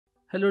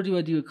Hello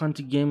everybody, welcome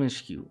to Game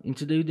HQ. In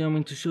today's video I'm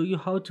going to show you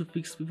how to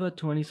fix FIFA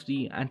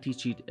 23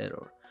 anti-cheat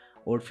error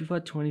or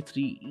FIFA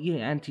 23 EA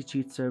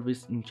anti-cheat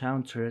service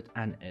encountered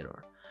an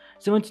error.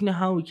 So want to know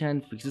how we can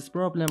fix this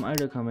problem, I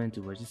recommend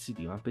to watch this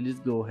video and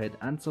please go ahead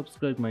and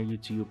subscribe my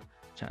YouTube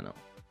channel.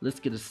 Let's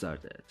get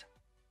started.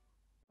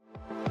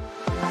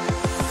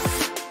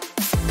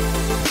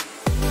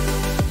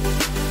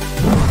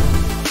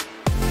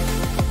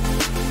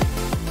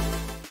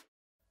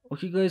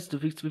 Okay guys, to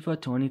fix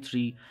FIFA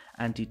 23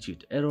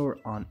 anti-cheat error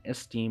on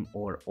Steam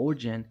or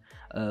Origin,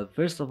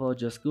 first of all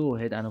just go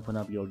ahead and open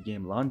up your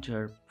game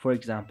launcher, for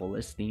example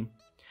Steam,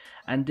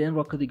 and then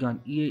right click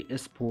on EA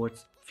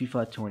Sports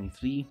FIFA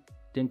 23,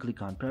 then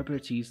click on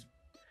Properties,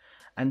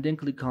 and then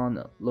click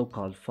on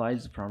Local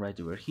Files from right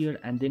over here,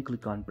 and then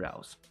click on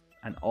Browse.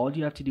 And all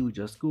you have to do is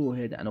just go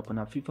ahead and open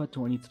up FIFA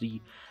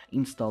 23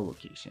 install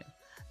location.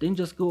 Then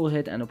just go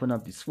ahead and open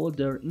up this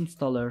folder,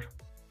 installer.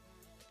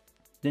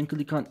 Then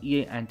click on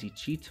EA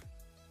AntiCheat,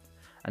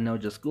 and now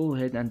just go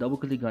ahead and double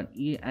click on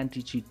EA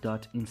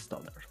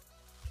AntiCheat.installer.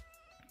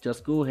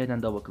 Just go ahead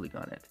and double click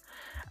on it,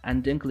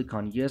 and then click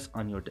on yes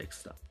on your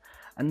desktop.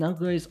 And now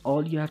guys,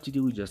 all you have to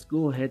do is just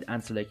go ahead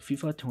and select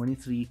FIFA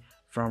 23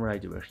 from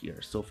right over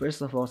here. So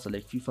first of all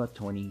select FIFA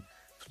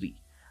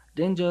 23,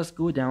 then just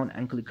go down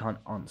and click on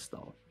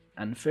uninstall.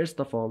 And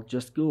first of all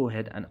just go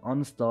ahead and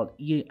uninstall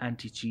EA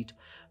AntiCheat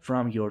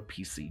from your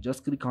PC.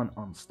 Just click on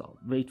uninstall,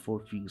 wait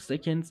for a few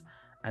seconds,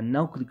 and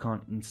now click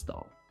on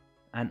install.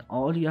 And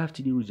all you have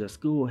to do is just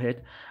go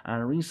ahead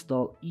and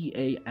reinstall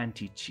EA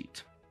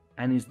AntiCheat,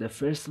 and it's the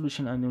first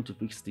solution I know to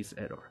fix this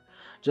error.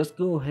 Just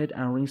go ahead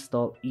and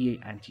reinstall EA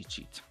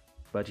AntiCheat.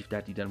 But if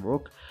that didn't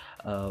work,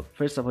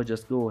 first of all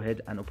just go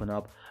ahead and open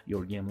up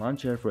your game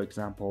launcher, for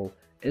example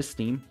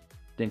Steam,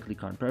 then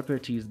click on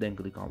Properties, then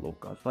click on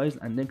Local Files,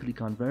 and then click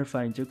on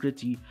Verify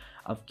Integrity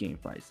of Game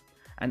Files.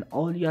 And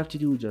all you have to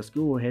do is just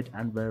go ahead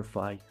and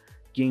verify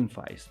game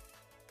files.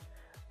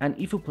 And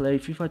if you play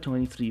FIFA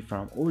 23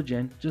 from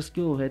Origin, just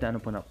go ahead and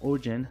open up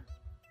Origin.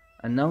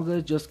 And now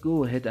guys, just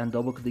go ahead and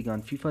double click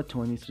on FIFA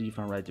 23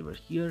 from right over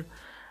here,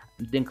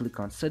 then click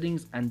on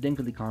settings, and then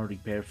click on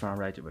repair from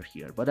right over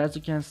here. But as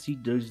you can see,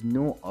 there is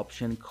no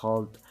option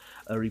called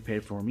repair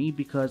for me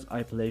because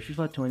I play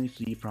FIFA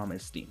 23 from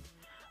Steam.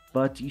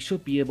 But you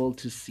should be able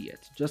to see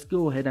it. Just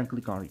go ahead and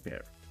click on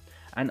repair.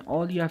 And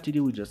all you have to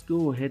do is just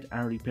go ahead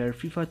and repair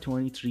FIFA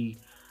 23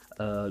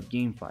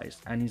 game files,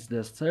 and it's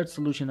the third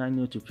solution I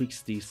know to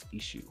fix this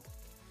issue.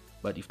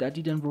 But if that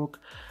didn't work,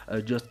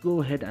 just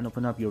go ahead and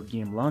open up your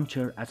game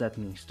launcher as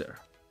administrator.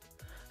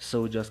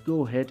 So just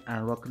go ahead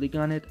and right click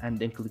on it, and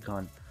then click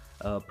on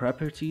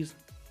Properties.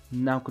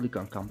 Now click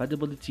on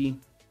Compatibility,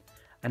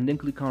 and then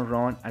click on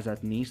Run as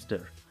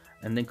administrator,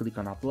 and then click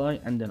on Apply,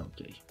 and then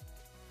OK.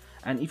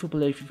 And if you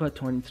play FIFA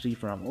 23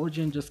 from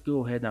Origin, just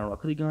go ahead and right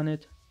click on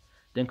it,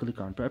 then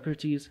click on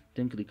Properties,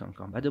 then click on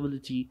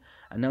Compatibility,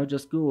 and now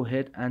just go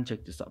ahead and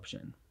check this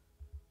option.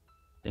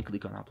 Then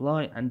click on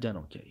Apply, and then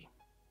OK.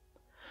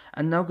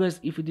 And now guys,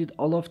 if you did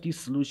all of these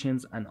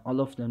solutions and all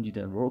of them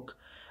didn't work,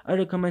 I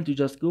recommend you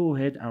just go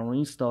ahead and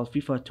reinstall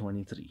FIFA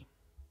 23.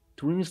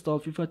 To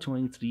reinstall FIFA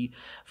 23,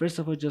 first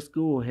of all just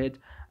go ahead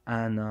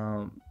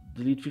and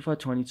delete FIFA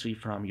 23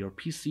 from your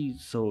PC.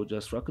 So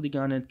just right click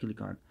on it,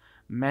 click on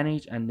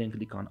Manage, and then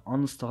click on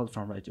uninstall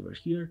from right over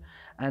here,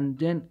 and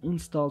then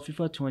install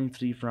FIFA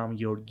 23 from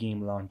your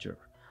game launcher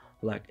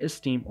like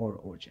Steam or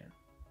Origin.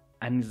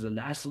 And it's the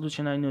last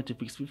solution I know to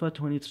fix FIFA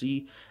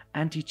 23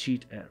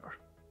 anti-cheat error.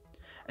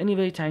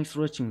 Anyway, thanks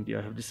for watching video.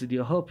 I hope this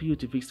video helped you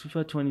to fix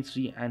FIFA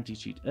 23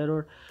 anti-cheat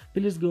error.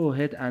 Please go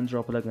ahead and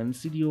drop a like on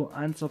this video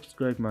and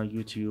subscribe my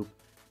YouTube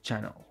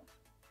channel.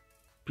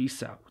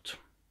 Peace out.